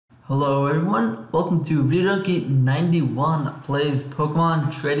Hello everyone, welcome to VideoJunkie 91 plays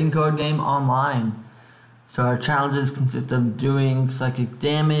Pokemon Trading Card Game online. So our challenges consist of doing psychic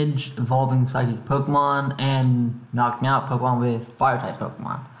damage, evolving psychic Pokemon, and knocking out Pokemon with Fire-type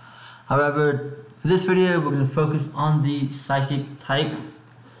Pokemon. However, for this video we're going to focus on the psychic type.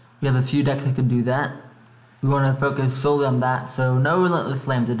 We have a few decks that could do that. We want to focus solely on that, so no Relentless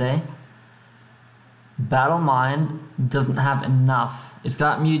Flame today. Battle Mind doesn't have enough. It's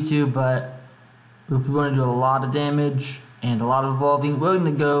got Mewtwo, but if we want to do a lot of damage and a lot of evolving, we're going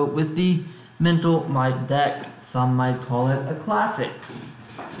to go with the Mental Might deck. Some might call it a classic,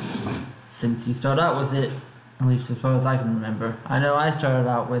 since you start out with it, at least as far as I can remember. I know I started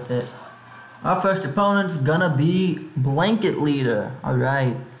out with it. Our first opponent's gonna be Blanket Leader.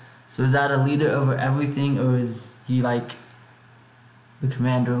 Alright, so is that a leader over everything, or is he like the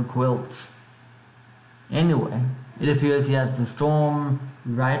commander of quilts? Anyway, it appears he has the Storm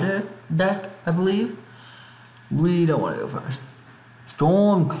Rider deck, I believe. We don't want to go first.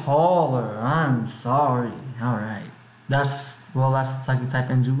 Storm Caller, I'm sorry. Alright. That's the psychic type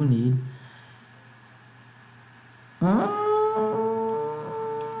energy we need.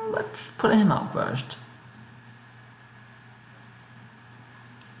 Let's put him out first.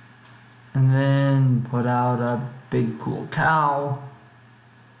 And then put out a big cool cow.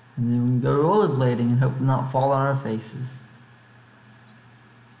 And then we can go rollerblading and hope to not fall on our faces.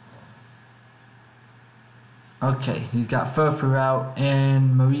 Okay, he's got Furfur out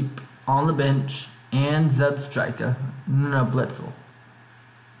and Mareep on the bench and Zebstrika. No, Blitzel.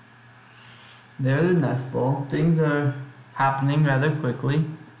 There's the nest ball. Things are happening rather quickly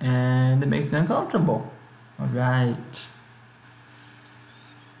and it makes me uncomfortable. Alright.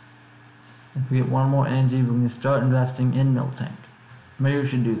 If we get one more energy, we're going to start investing in Miltank. Maybe we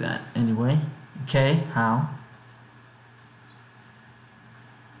should do that anyway. Okay, how?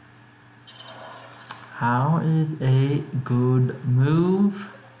 How is a good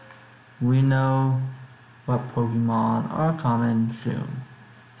move? We know what Pokemon are coming soon.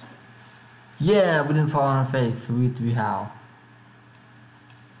 Yeah, we didn't fall on our face, so we get to be How.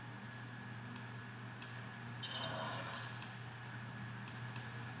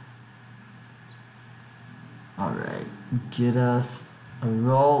 Alright, get us a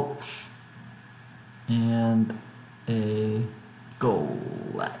Rolt and a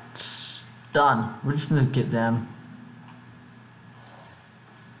Golett. Done. We're just gonna get them.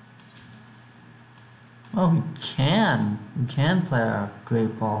 Oh, we can play our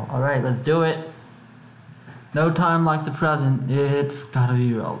Great Ball. Alright, let's do it. No time like the present. It's gotta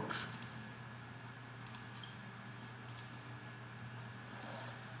be Rolt.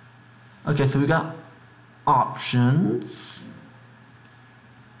 Okay, so we got options.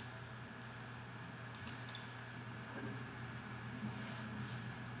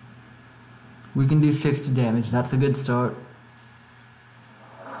 We can do 60 damage, that's a good start.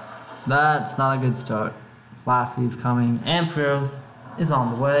 That's not a good start. Flaffy's coming, Ampharos is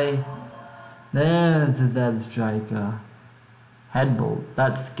on the way. There's the Zebstrika. Headbolt,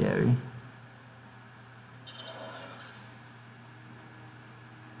 that's scary.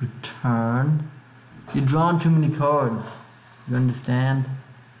 Return. You're drawing too many cards. You understand?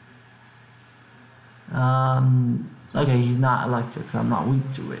 Okay, he's not electric, so I'm not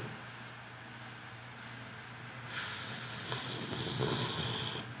weak to it.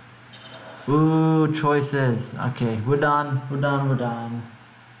 Ooh, choices. Okay, we're done. We're done.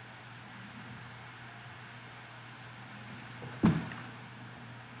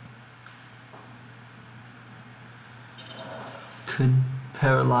 Could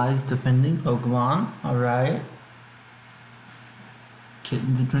paralyze defending Pokemon. Alright.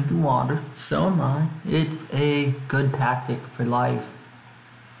 Kittens are drinking water. So am I. It's a good tactic for life.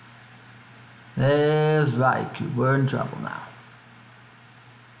 There's Raikou. We're in trouble now.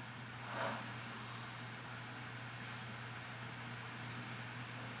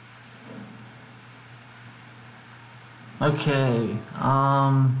 Okay,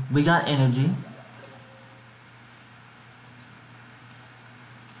 we got energy.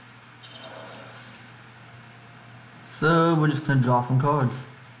 So we're just gonna draw some cards.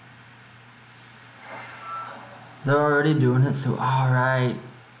 They're already doing it, so alright.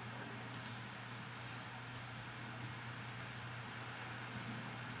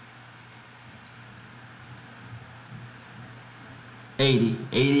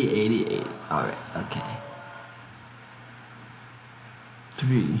 $80. Alright, okay.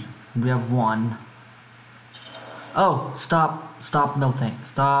 3. We have 1. Oh, stop Miltank.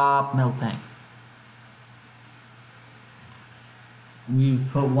 Stop Miltank. We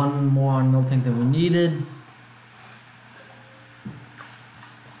put one more on Miltank than we needed.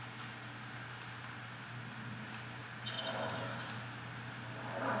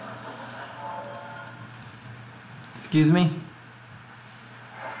 Excuse me?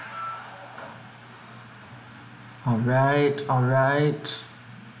 Alright, alright.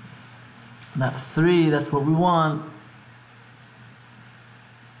 That's 3, that's what we want.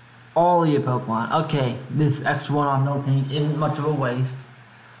 All your Pokemon. Okay, this extra one on no tank isn't much of a waste.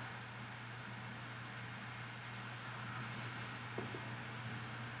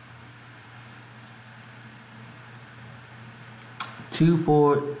 Two,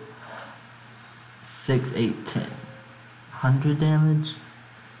 4, 6, 8, 10. 100 damage.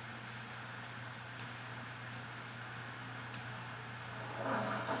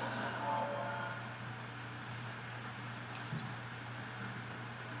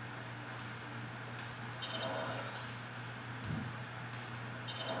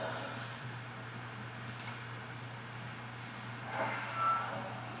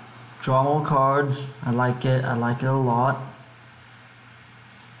 Draw more cards. I like it. I like it a lot.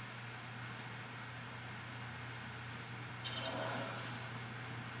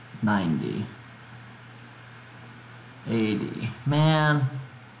 $90. $80. Man.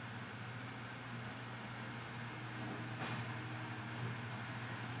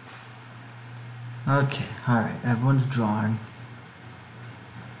 Okay, alright, everyone's drawing.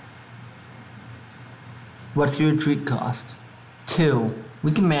 What's your retreat cost? 2.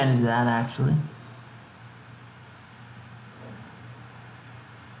 We can manage that actually.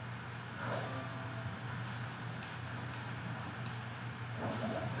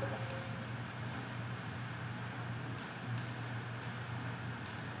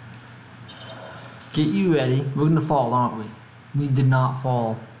 Get you ready. We're gonna fall, aren't we? We did not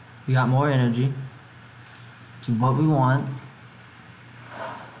fall. We got more energy. To what we want.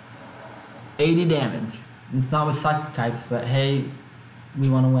 80 damage. It's not with psychic types, but hey, we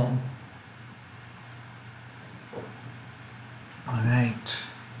want to win. Alright.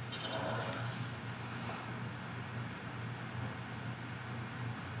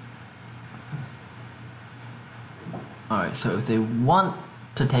 Alright, so if they want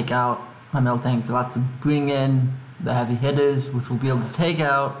to take out my Miltank, they'll have to bring in the heavy hitters, which we'll be able to take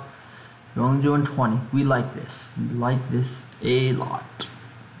out. We're only doing 20. We like this. We like this a lot.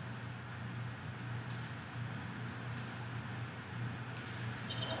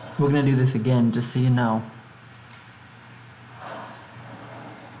 We're gonna do this again, just so you know.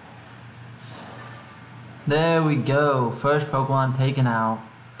 There we go. First Pokemon taken out.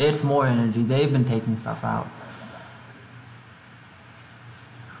 It's more energy. They've been taking stuff out.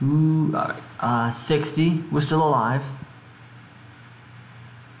 Ooh, alright. 60. We're still alive.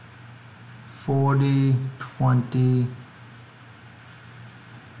 40, 20,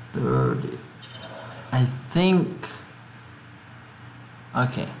 30. I think...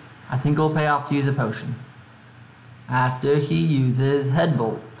 Okay. I think it'll pay off to use a potion. After he uses Head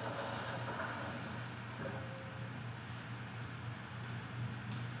Bolt.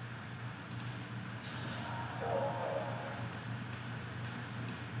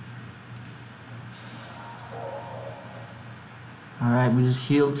 Alright, we just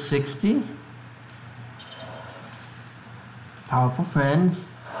healed 60. Powerful Friends.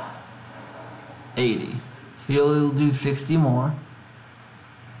 80. He'll do 60 more.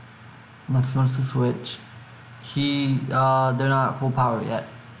 Unless he wants to switch. They're not full power yet.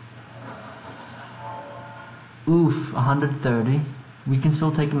 Oof, 130. We can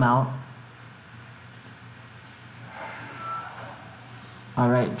still take him out.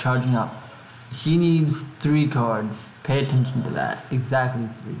 Alright, charging up. He needs 3 cards. Pay attention to that. Exactly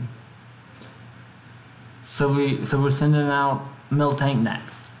 3. So we're sending out Miltank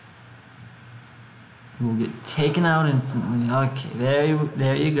next. We'll get taken out instantly. Okay,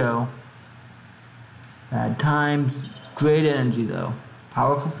 there you go. Bad times. Great energy though.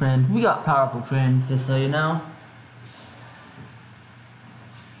 Powerful Friends. We got Powerful Friends, just so you know.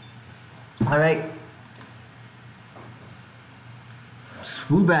 Alright.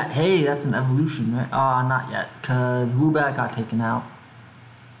 Woobat, hey, that's an evolution, right? Not yet, because Woobat got taken out.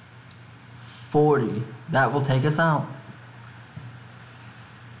 40. That will take us out.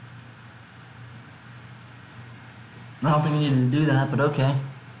 I don't think we needed to do that, but okay.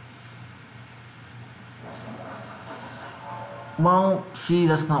 Well, see,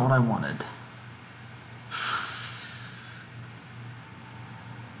 that's not what I wanted.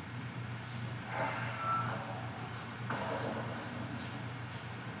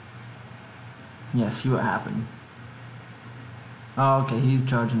 Yeah, see what happened. Oh, okay, he's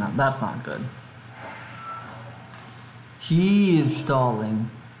charging up. That's not good. He is stalling.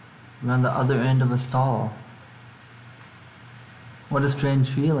 We're on the other end of a stall. What a strange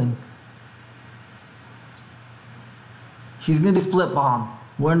feeling. He's gonna do Split Bomb.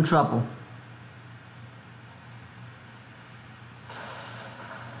 We're in trouble.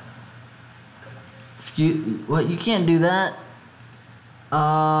 Excuse, what? You can't do that.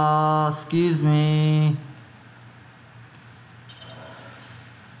 Excuse me.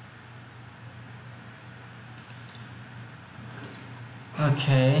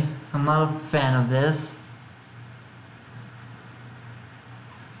 Okay, I'm not a fan of this.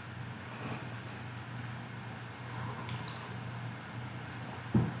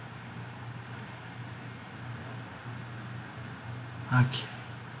 Okay.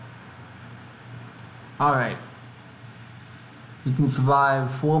 Alright. We can survive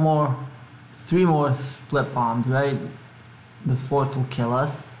 3 more split bombs, right? The 4th will kill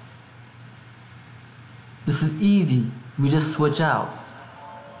us. This is easy. We just switch out.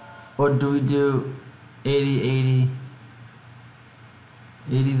 Or do we do 80, 80?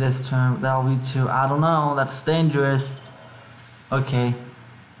 80 this turn, that'll be 2. I don't know, that's dangerous. Okay.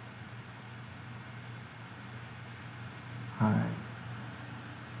 Alright.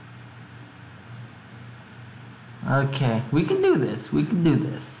 Okay, we can do this. We can do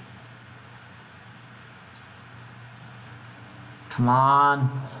this. Come on.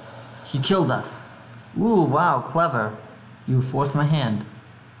 He killed us. Ooh, wow, clever. You forced my hand.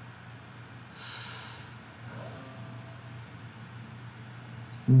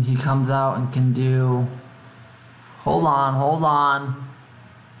 And he comes out and can do... Hold on, hold on.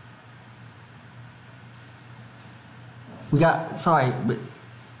 We got... Sorry.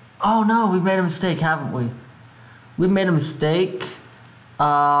 Oh no, we made a mistake, haven't we? We made a mistake.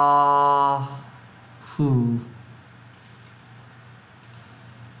 I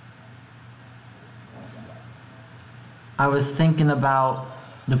was thinking about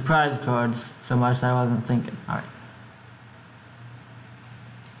the prize cards so much I wasn't thinking. Alright.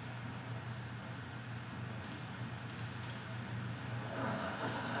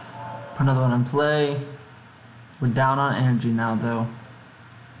 Put another one in play. We're down on energy now though.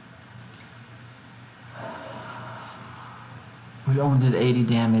 We only did 80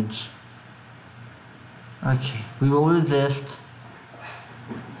 damage. Okay, we will resist.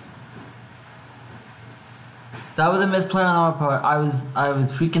 That was a misplay on our part. I was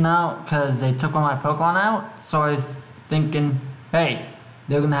freaking out because they took one of my Pokemon out. So I was thinking, hey,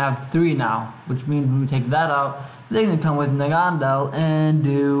 they're gonna have 3 now, which means when we take that out, they're gonna come with Nagandel and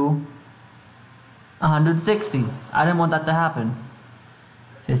do 160. I didn't want that to happen.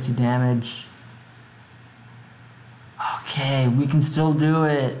 50 damage. Okay, we can still do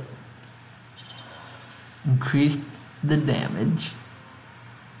it. Increased the damage.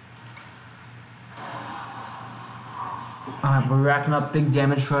 Alright, we're racking up big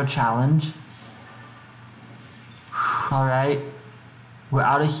damage for our challenge. Alright. We're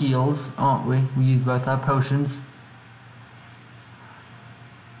out of heals, aren't we? We used both our potions.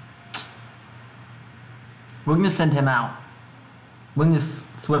 We're gonna send him out. We're gonna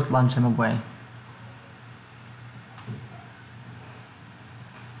swift lunge him away.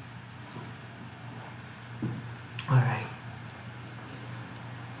 Alright.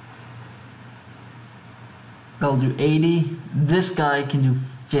 They'll do 80. This guy can do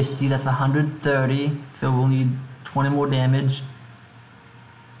 50. That's 130. So we'll need 20 more damage.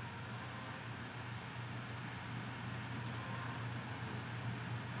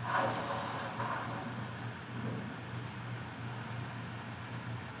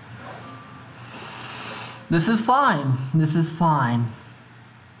 This is fine. This is fine.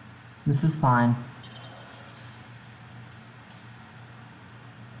 This is fine.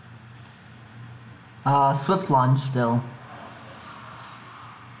 Swift lunge still.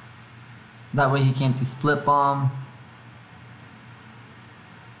 That way he can't do split bomb.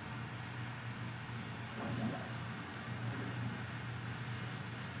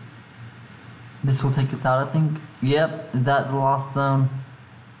 This will take us out, I think. Yep, is that the lost zone?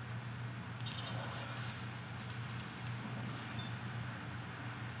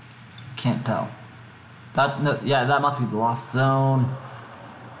 Can't tell. That, no, yeah, that must be the lost zone.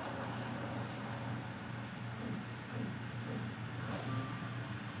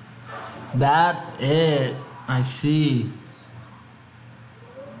 That's it. I see.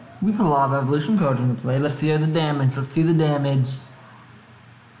 We put a lot of evolution cards into play. Let's see the damage. Let's see the damage.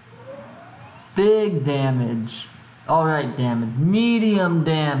 Big damage. Alright damage. Medium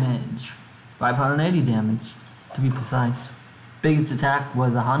damage. 580 damage, to be precise. Biggest attack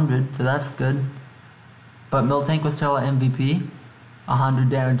was 100, so that's good. But Miltank was still an MVP. 100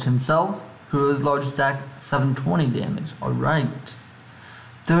 damage himself. Whose largest attack, 720 damage. Alright.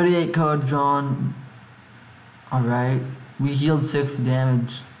 38 cards drawn. Alright. We healed 60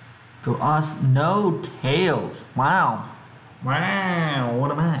 damage. For us, no tails. Wow. Wow,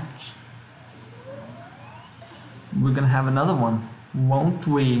 what a match. We're gonna have another one, won't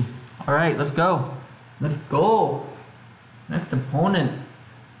we? Alright, let's go. Let's go. Next opponent.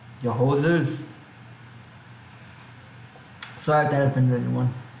 Your hosers. Sorry if that offended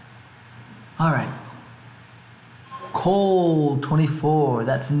anyone. Alright. Cole 24.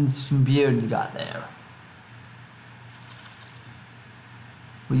 That's an interesting beard you got there.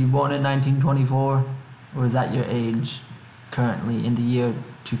 Were you born in 1924? Or is that your age currently in the year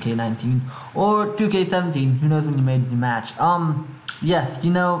 2K19? Or 2K17? Who knows when you made the match? Yes,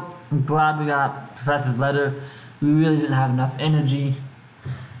 you know, I'm glad we got Professor's letter. We really didn't have enough energy.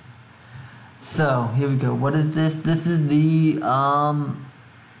 So, here we go. What is this? This is the,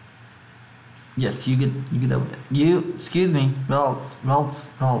 yes, you get over there. You, excuse me, Ralts,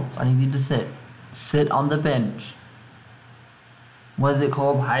 I need you to sit. Sit on the bench. What is it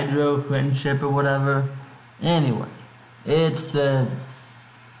called? Hydro friendship or whatever? Anyway, it's the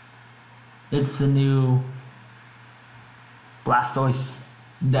new Blastoise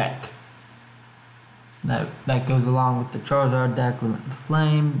deck. That goes along with the Charizard deck, Relentless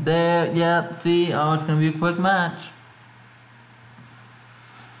Flame. There, yep, see, oh, it's gonna be a quick match.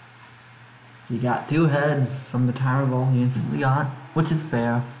 He got 2 heads from the Timer Ball he instantly got, which is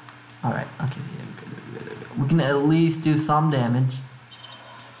fair. Alright, okay, there we go. We can at least do some damage.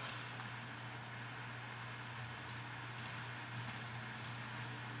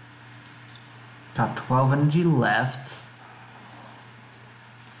 Got 12 energy left.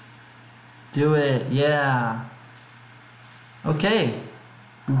 Do it, yeah. Okay,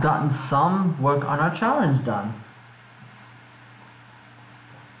 we've gotten some work on our challenge done.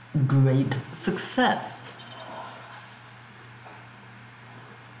 Great success.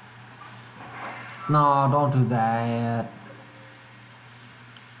 No, don't do that.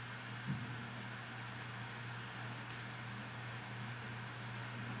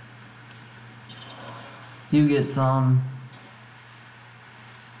 You get some.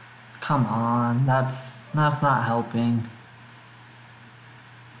 Come on, that's not helping.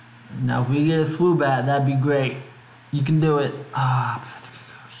 Now if we get a Swoobat, that'd be great. You can do it.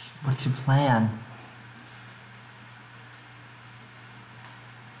 What's your plan?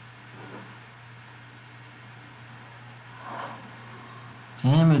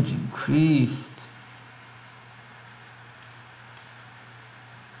 Damage increased.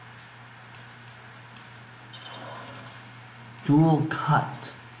 Dual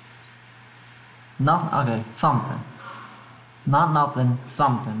cut. Okay, something. Not nothing,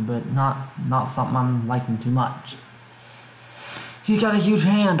 something, but not something I'm liking too much. He's got a huge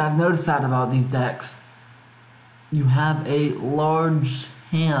hand. I've noticed that about these decks. You have a large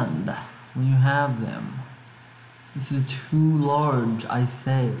hand when you have them. This is too large, I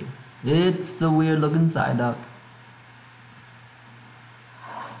say. It's the weird looking Psyduck.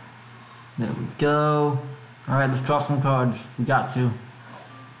 There we go. Alright, let's draw some cards. We got to.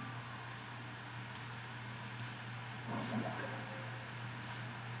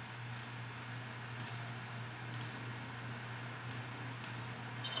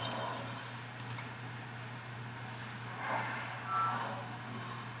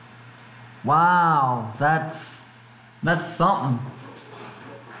 Wow, that's something.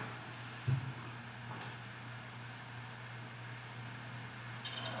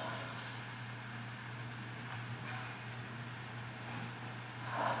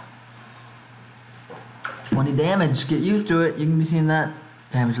 Damage. Get used to it. You can be seeing that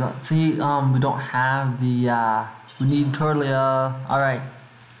damage. See, we don't have the we need Curlia. Alright.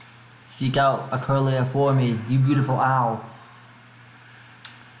 Seek out a Curlia for me, you beautiful owl.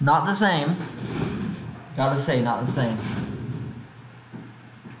 Not the same. Gotta say, not the same.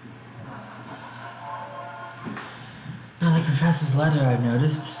 Not like Professor's letter, I've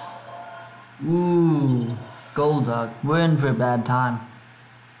noticed. Ooh, Golduck. We're in for a bad time.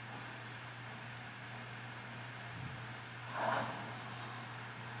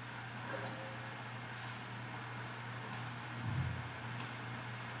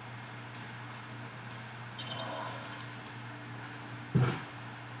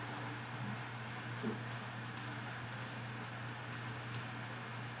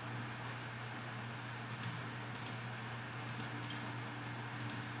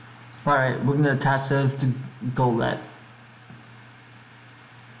 Alright, we're gonna attach those to Golett.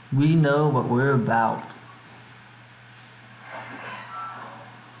 We know what we're about.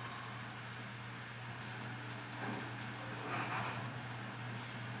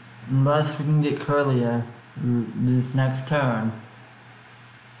 Unless we can get Curlia this next turn.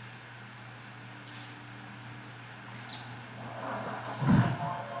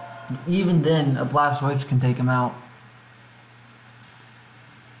 Even then, a Blastoise can take him out.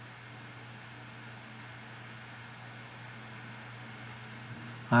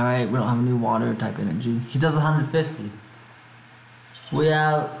 Alright, we don't have any water type energy. He does 150. We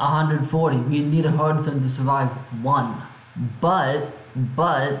have 140. We need a hard turn to survive 1. But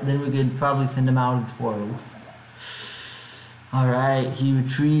then we could probably send him out of this world. Alright, he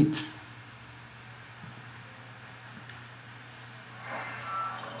retreats.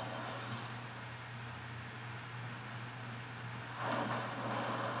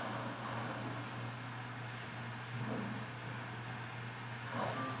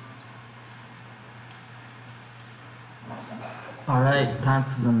 Alright, time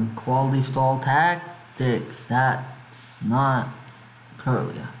for some quality stall tactics. That's not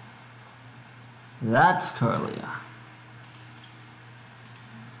Curlia. That's Curlia.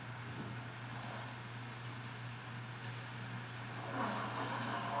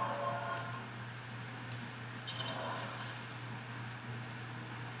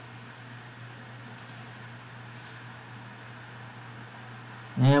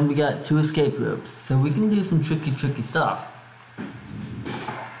 And we got 2 escape ropes, so we can do some tricky stuff.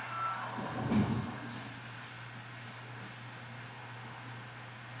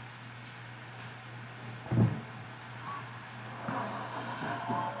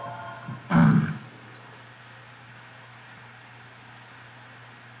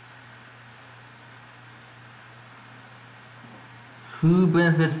 Who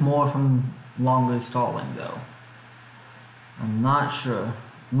benefits more from longer stalling though? I'm not sure.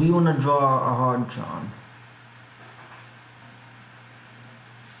 We want to draw a hard charm.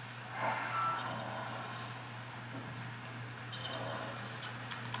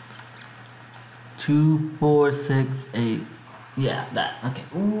 Two, 4, 6, 8. Yeah, that. Okay.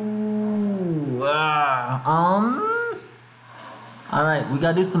 Ooh. Alright, we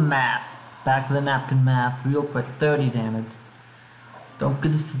gotta do some math. Back to the napkin math real quick. 30 damage. Don't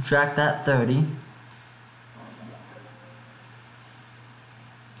forget to subtract that 30.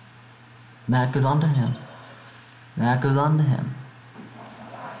 That goes on to him. That goes on to him.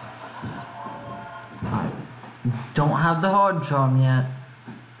 Alright. Don't have the hard charm yet.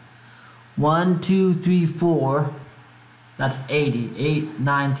 1, 2, 3, 4. That's 80. 8,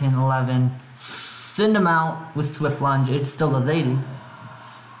 9, 10, 11. Send him out with Swift Lunge. It still does 80.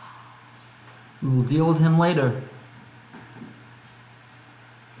 We will deal with him later.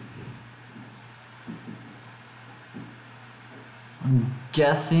 I'm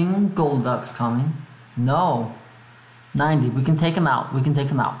guessing Golduck's coming. No. 90. We can take him out. We can take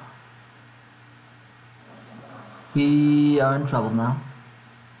him out. We are in trouble now.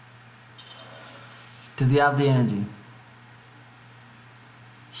 Does he have the energy?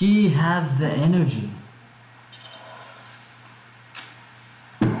 He has the energy.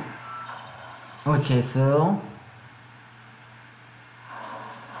 Okay, so...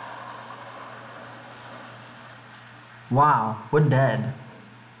 Wow, we're dead.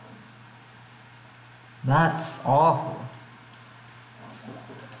 That's awful.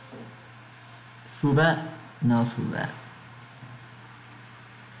 Screw that? No, screw that.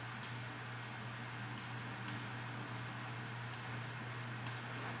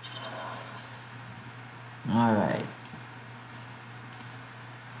 Alright.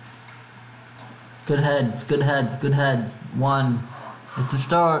 Good heads, good heads, good heads. 1. It's a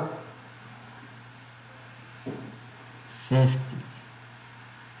start. 50.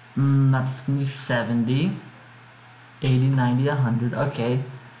 That's gonna be 70. 80, 90, 100. Okay.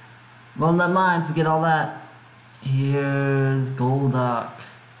 Well, never mind. Forget all that. Here's Golduck.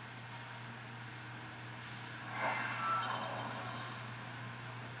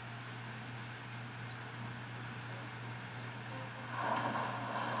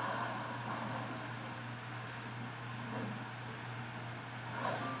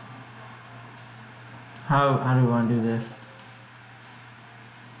 How do we want to do this?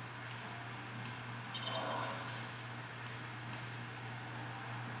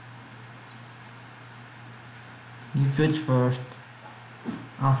 You switch first.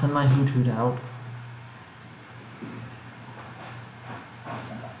 I'll send my Hoot out.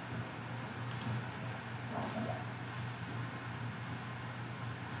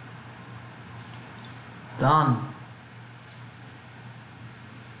 Done.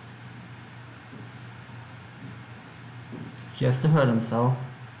 He has to hurt himself.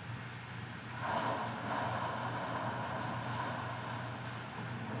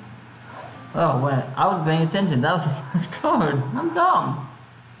 Oh wait, I was paying attention. That was the last card. I'm dumb.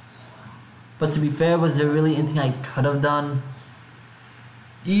 But to be fair, was there really anything I could have done?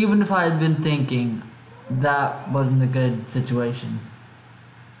 Even if I had been thinking, that wasn't a good situation.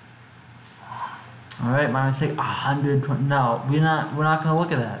 Alright, my mistake. 120. No, we're not gonna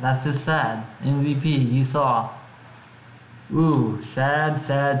look at that. That's just sad. MVP, you saw. Ooh, sad,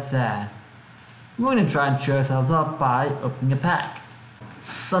 sad, sad. We're gonna try and cheer ourselves up by opening a pack.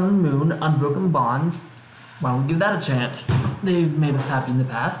 Sun and Moon, Unbroken Bonds. Why don't we give that a chance? They've made us happy in the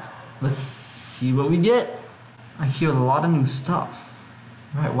past. Let's see what we get. I hear a lot of new stuff.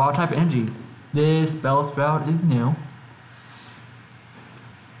 Alright, Wild type Energy. This Bellsprout is new.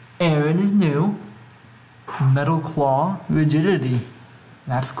 Aaron is new. Metal Claw, Rigidity.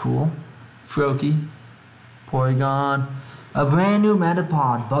 That's cool. Froakie, Porygon. A brand new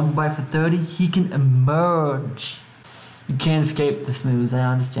Metapod. Bug Bite for 30. He can emerge. You can't escape this moves, I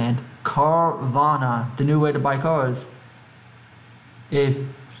understand. Carvana, the new way to buy cars. If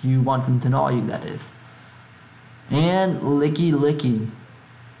you want them to gnaw you, that is. And Licky Licky.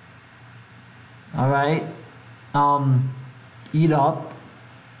 Alright. Eat Up.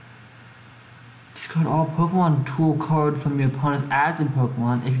 Discard all Pokemon tool card from your opponent's active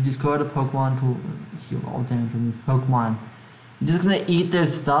Pokemon. If you discard a Pokemon tool, heal all damage from this Pokemon. You're just gonna eat their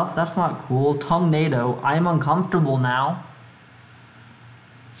stuff? That's not cool. Tornado. I am uncomfortable now.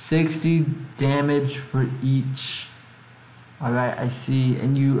 60 damage for each. Alright, I see.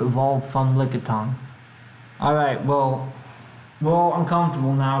 And you evolve from Lickitung. Alright, well, we're all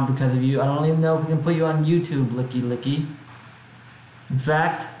uncomfortable now because of you. I don't even know if we can put you on YouTube, Licky Licky. In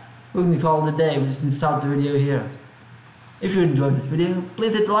fact, we're going to call it a day. We're just going to stop the video here. If you enjoyed this video,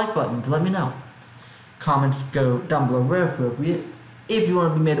 please hit the like button to let me know. Comments go down below where appropriate. If you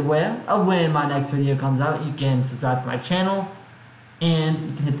want to be made aware of when my next video comes out, you can subscribe to my channel. And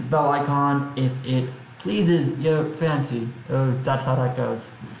you can hit the bell icon if it pleases your fancy. Or that's how that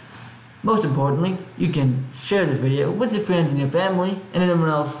goes. Most importantly, you can share this video with your friends and your family and anyone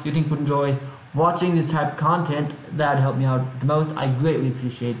else you think would enjoy watching this type of content. That would help me out the most. I greatly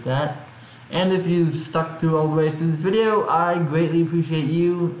appreciate that. And if you've stuck through all the way through this video, I greatly appreciate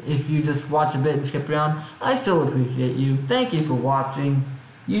you. If you just watch a bit and skip around, I still appreciate you. Thank you for watching.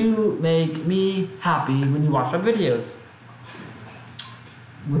 You make me happy when you watch my videos.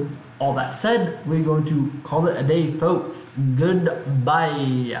 With all that said, we're going to call it a day, folks.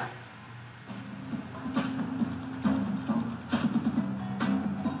 Goodbye.